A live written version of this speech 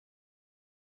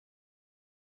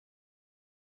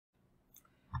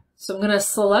So I'm going to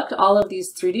select all of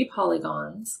these 3D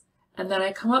polygons, and then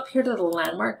I come up here to the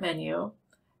Landmark menu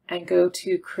and go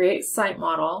to Create Site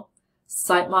Model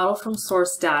from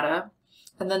Source Data,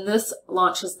 and then this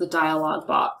launches the dialog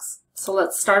box. So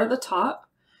let's start at the top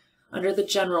under the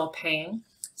General pane.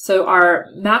 So our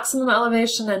maximum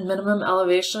elevation and minimum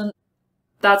elevation,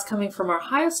 that's coming from our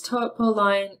highest topo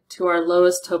line to our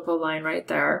lowest topo line right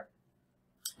there.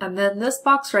 And then this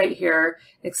box right here,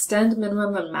 extend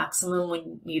minimum and maximum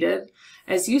when needed.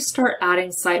 As you start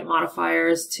adding site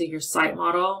modifiers to your site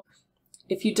model,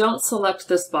 if you don't select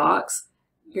this box,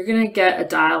 you're going to get a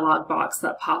dialog box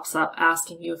that pops up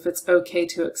asking you if it's okay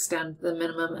to extend the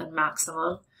minimum and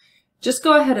maximum. Just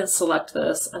go ahead and select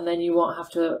this, and then you won't have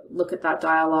to look at that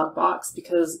dialog box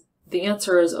because the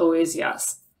answer is always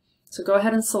yes. So go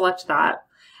ahead and select that.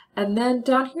 And then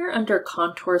down here under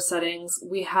contour settings,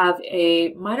 we have a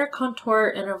minor contour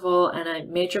interval and a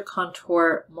major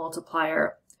contour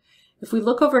multiplier. If we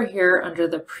look over here under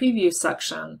the preview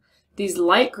section, these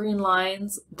light green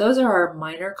lines, those are our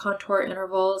minor contour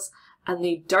intervals, and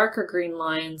the darker green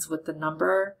lines with the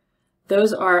number,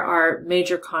 those are our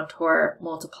major contour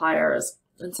multipliers.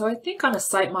 And so I think on a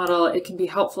site model, it can be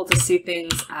helpful to see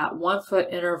things at 1 foot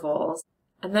intervals.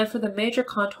 And then for the major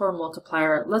contour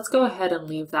multiplier, let's go ahead and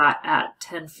leave that at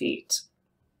 10 feet.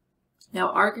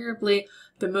 Now, arguably,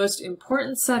 the most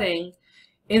important setting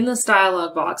in this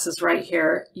dialog box is right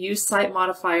here, use site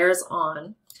modifiers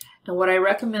on. And what I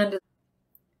recommend is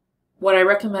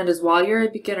while you're a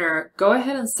beginner, go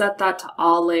ahead and set that to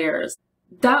all layers.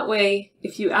 That way,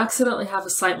 if you accidentally have a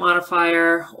site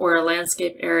modifier or a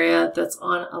landscape area that's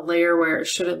on a layer where it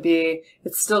shouldn't be,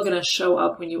 it's still going to show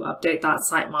up when you update that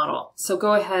site model. So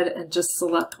go ahead and just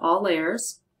select all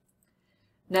layers.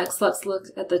 Next, let's look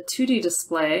at the 2D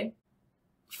display.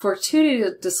 For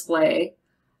 2D display,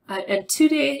 and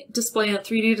 2D display and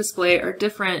 3D display are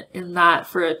different in that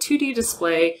for a 2D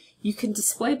display, you can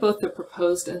display both the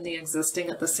proposed and the existing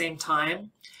at the same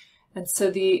time. And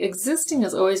so the existing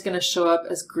is always going to show up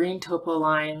as green topo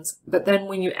lines, but then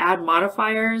when you add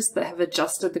modifiers that have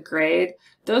adjusted the grade,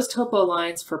 those topo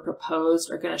lines for proposed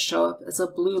are going to show up as a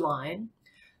blue line.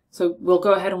 So we'll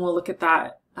go ahead and we'll look at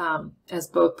that as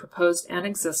both proposed and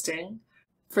existing.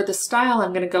 For the style,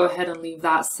 I'm going to go ahead and leave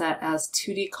that set as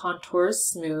 2D contours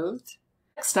smoothed.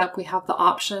 Next up, we have the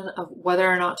option of whether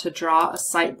or not to draw a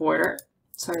site border.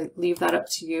 So I leave that up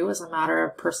to you as a matter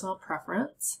of personal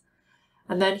preference.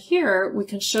 And then here we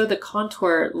can show the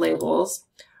contour labels.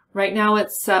 Right now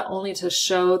it's set only to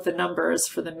show the numbers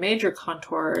for the major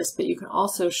contours, but you can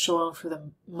also show them for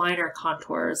the minor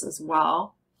contours as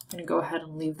well. I'm going to go ahead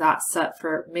and leave that set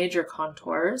for major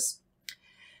contours.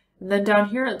 And then down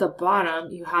here at the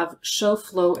bottom you have show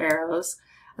flow arrows,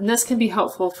 and this can be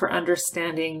helpful for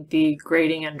understanding the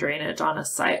grading and drainage on a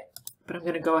site. But I'm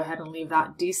going to go ahead and leave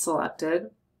that deselected.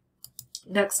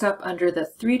 Next up under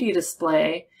the 3D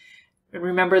display, and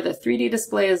remember the 3D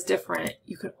display is different.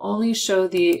 You can only show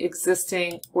the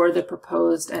existing or the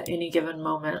proposed at any given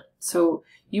moment. So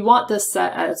you want this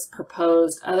set as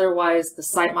proposed, otherwise the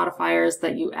site modifiers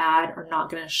that you add are not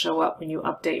going to show up when you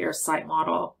update your site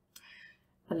model.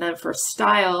 And then for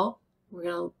style, we're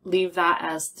going to leave that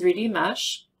as 3D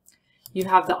mesh. You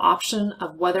have the option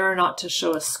of whether or not to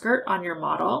show a skirt on your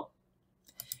model.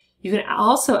 You can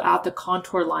also add the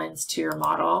contour lines to your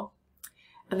model.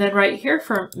 And then right here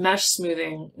for mesh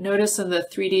smoothing, notice in the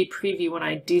 3D preview when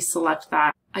I deselect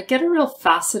that, I get a real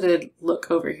faceted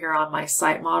look over here on my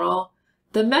site model.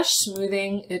 The mesh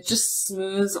smoothing, it just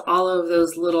smooths all of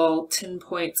those little tin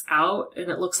points out and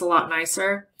it looks a lot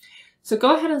nicer. So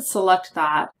go ahead and select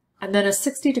that, and then a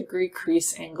 60-degree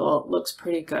crease angle looks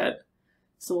pretty good.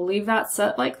 So we'll leave that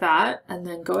set like that, and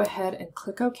then go ahead and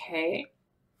click OK.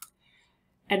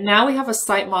 And now we have a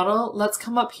site model. Let's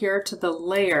come up here to the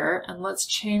layer and let's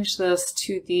change this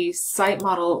to the site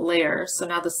model layer. So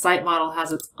now the site model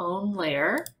has its own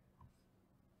layer.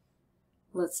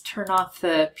 Let's turn off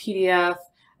the PDF.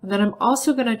 And then I'm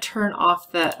also going to turn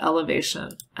off the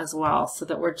elevation as well so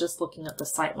that we're just looking at the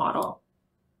site model.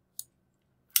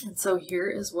 And so here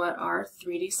is what our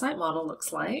 3D site model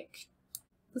looks like.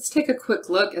 Let's take a quick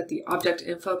look at the object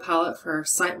info palette for our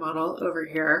site model over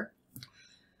here.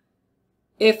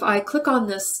 If I click on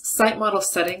this Site Model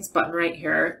Settings button right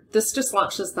here, this just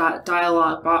launches that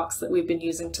dialog box that we've been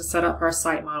using to set up our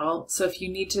site model. So if you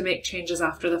need to make changes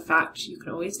after the fact, you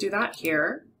can always do that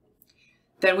here.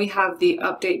 Then we have the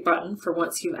Update button for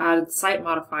once you've added site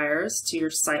modifiers to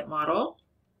your site model.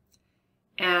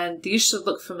 And these should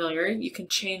look familiar. You can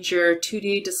change your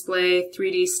 2D display,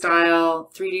 3D style,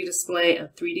 3D display,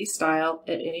 and 3D style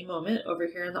at any moment over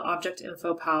here in the Object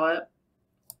Info palette.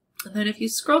 And then if you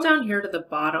scroll down here to the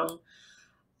bottom,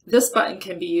 this button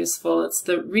can be useful. It's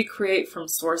the recreate from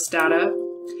source data.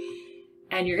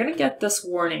 And you're going to get this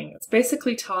warning. It's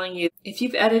basically telling you if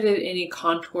you've edited any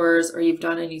contours or you've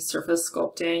done any surface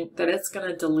sculpting, that it's going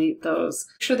to delete those.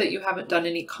 Make sure that you haven't done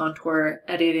any contour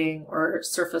editing or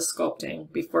surface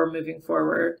sculpting before moving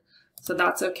forward. So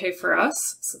that's okay for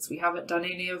us since we haven't done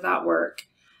any of that work.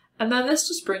 And then this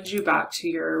just brings you back to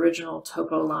your original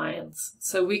topo lines.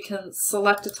 So we can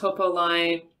select a topo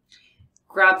line,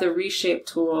 grab the reshape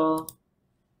tool,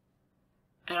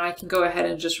 and I can go ahead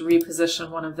and just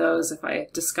reposition one of those if I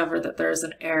discover that there's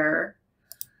an error.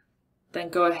 Then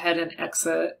go ahead and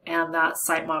exit, and that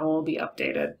site model will be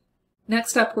updated.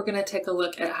 Next up, we're going to take a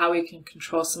look at how we can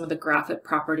control some of the graphic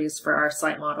properties for our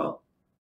site model.